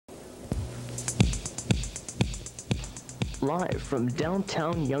Live from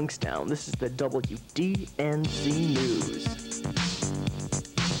downtown Youngstown, this is the WDNC News.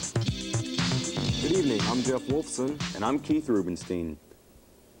 Good evening, I'm Jeff Wolfson. And I'm Keith Rubenstein.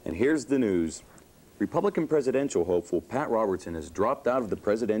 And here's the news. Republican presidential hopeful Pat Robertson has dropped out of the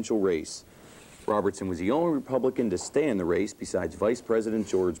presidential race. Robertson was the only Republican to stay in the race besides Vice President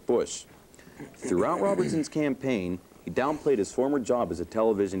George Bush. Throughout Robertson's campaign, he downplayed his former job as a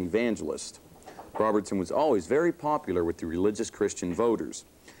television evangelist. Robertson was always very popular with the religious Christian voters.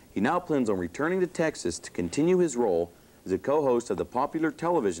 He now plans on returning to Texas to continue his role as a co-host of the popular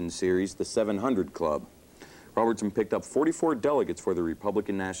television series, The 700 Club. Robertson picked up 44 delegates for the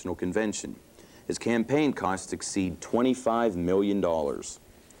Republican National Convention. His campaign costs exceed $25 million.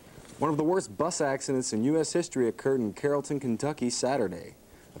 One of the worst bus accidents in U.S. history occurred in Carrollton, Kentucky Saturday.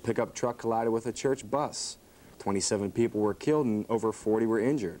 A pickup truck collided with a church bus. 27 people were killed and over 40 were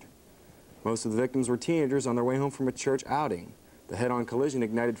injured. Most of the victims were teenagers on their way home from a church outing. The head-on collision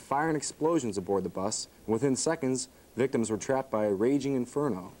ignited fire and explosions aboard the bus, and within seconds, victims were trapped by a raging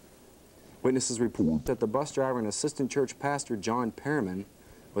inferno. Witnesses report that the bus driver and assistant church pastor, John Perriman,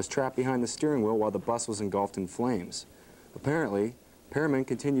 was trapped behind the steering wheel while the bus was engulfed in flames. Apparently, Perriman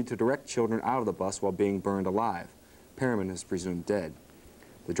continued to direct children out of the bus while being burned alive. Perriman is presumed dead.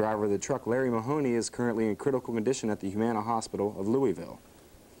 The driver of the truck, Larry Mahoney, is currently in critical condition at the Humana Hospital of Louisville.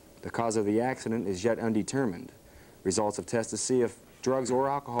 The cause of the accident is yet undetermined. Results of tests to see if drugs or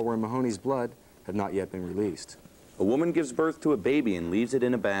alcohol were in Mahoney's blood have not yet been released. A woman gives birth to a baby and leaves it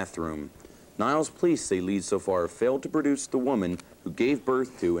in a bathroom. Niles police say leads so far have failed to produce the woman who gave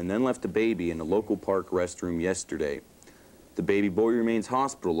birth to and then left a baby in a local park restroom yesterday. The baby boy remains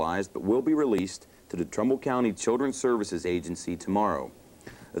hospitalized but will be released to the Trumbull County Children's Services Agency tomorrow.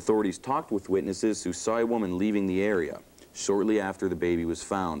 Authorities talked with witnesses who saw a woman leaving the area shortly after the baby was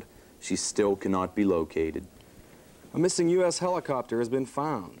found. She still cannot be located. A missing U.S. helicopter has been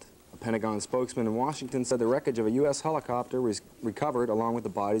found. A Pentagon spokesman in Washington said the wreckage of a U.S. helicopter was recovered along with the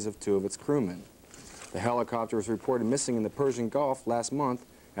bodies of 2 of its crewmen. The helicopter was reported missing in the Persian Gulf last month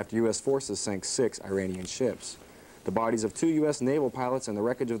after U.S. forces sank 6 Iranian ships. The bodies of 2 U.S. naval pilots and the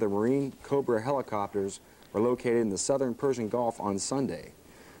wreckage of the Marine Cobra helicopters were located in the southern Persian Gulf on Sunday.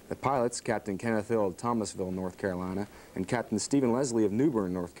 The pilots, Captain Kenneth Hill of Thomasville, North Carolina, and Captain Stephen Leslie of New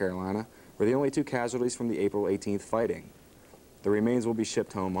Bern, North Carolina, were the only 2 casualties from the April 18th fighting. The remains will be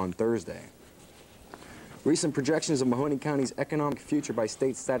shipped home on Thursday. Recent projections of Mahoney County's economic future by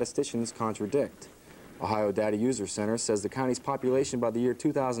state statisticians contradict. Ohio Data User Center says the county's population by the year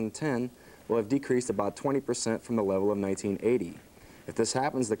 2010 will have decreased about 20% from the level of 1980. If this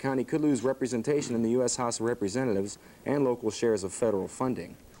happens, the county could lose representation in the U.S. House of Representatives and local shares of federal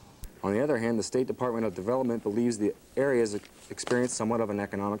funding. On the other hand, the State Department of Development believes the area has experienced somewhat of an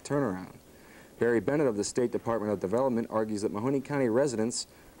economic turnaround. Barry Bennett of the State Department of Development argues that Mahoney County residents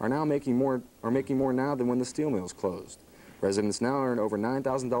are making more now than when the steel mills closed. Residents now earn over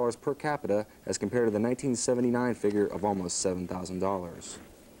 $9,000 per capita as compared to the 1979 figure of almost $7,000.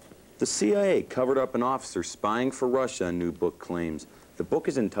 The CIA covered up an officer spying for Russia, a new book claims. The book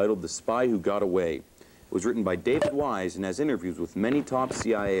is entitled The Spy Who Got Away. It was written by David Wise and has interviews with many top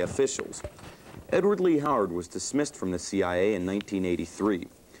CIA officials. Edward Lee Howard was dismissed from the CIA in 1983.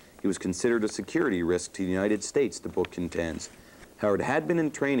 He was considered a security risk to the United States, the book contends. Howard had been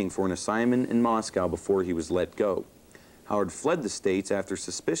in training for an assignment in Moscow before he was let go. Howard fled the States after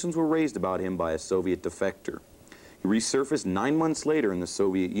suspicions were raised about him by a Soviet defector. He resurfaced 9 months later in the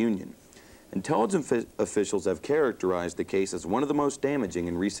Soviet Union. Intelligence officials have characterized the case as one of the most damaging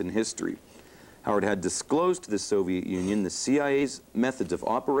in recent history. Howard had disclosed to the Soviet Union the CIA's methods of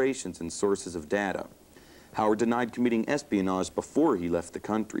operations and sources of data. Howard denied committing espionage before he left the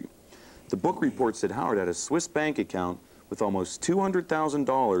country. The book reports that Howard had a Swiss bank account with almost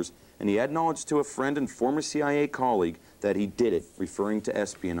 $200,000, and he had knowledge to a friend and former CIA colleague that he did it, referring to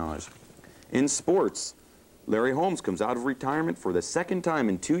espionage. In sports, Larry Holmes comes out of retirement for the 2nd time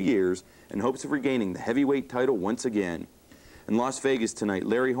in 2 years in hopes of regaining the heavyweight title once again. In Las Vegas tonight,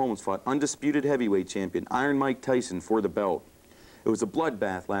 Larry Holmes fought undisputed heavyweight champion Iron Mike Tyson for the belt. It was a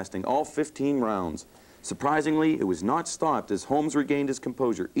bloodbath lasting all 15 rounds. Surprisingly, it was not stopped as Holmes regained his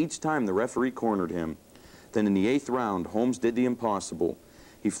composure each time the referee cornered him. Then in the 8th round, Holmes did the impossible.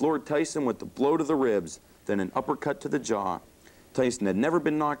 He floored Tyson with a blow to the ribs, then an uppercut to the jaw. Tyson had never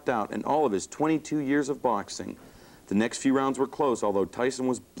been knocked out in all of his 22 years of boxing. The next few rounds were close, although Tyson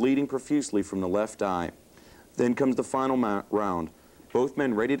was bleeding profusely from the left eye. Then comes the final round. Both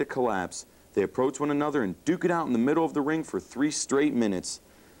men ready to collapse. They approach one another and duke it out in the middle of the ring for 3 straight minutes.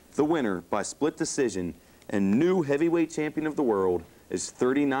 The winner, by split decision, and new heavyweight champion of the world, is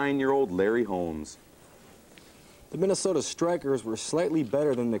 39-year-old Larry Holmes. The Minnesota Strikers were slightly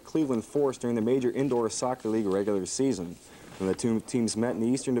better than the Cleveland Force during the major indoor soccer league regular season. When the two teams met in the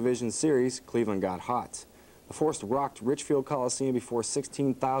Eastern Division Series, Cleveland got hot. The Force rocked Richfield Coliseum before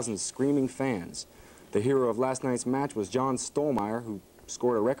 16,000 screaming fans. The hero of last night's match was John Stolmeyer, who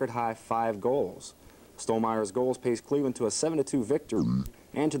scored a record-high 5 goals. Stolmeyer's goals paced Cleveland to a 7-2 victory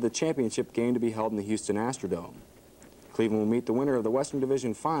and to the championship game to be held in the Houston Astrodome. Cleveland will meet the winner of the Western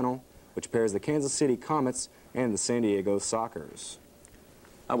Division Final, which pairs the Kansas City Comets and the San Diego Sockers.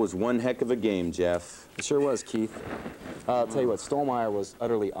 That was one heck of a game, Jeff. It sure was, Keith. I'll tell you what, Stolmeyer was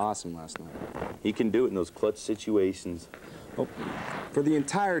utterly awesome last night. He can do it in those clutch situations. Oh. For the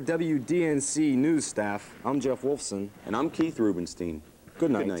entire WDNC news staff, I'm Jeff Wolfson. And I'm Keith Rubenstein.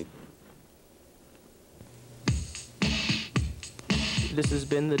 Good night. Good night. This has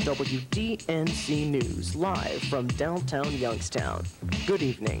been the WDNC News, live from downtown Youngstown. Good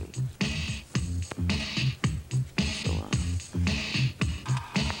evening. So,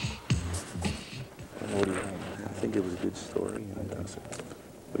 what do you think? I think it was a good story, and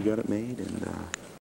we got it made, and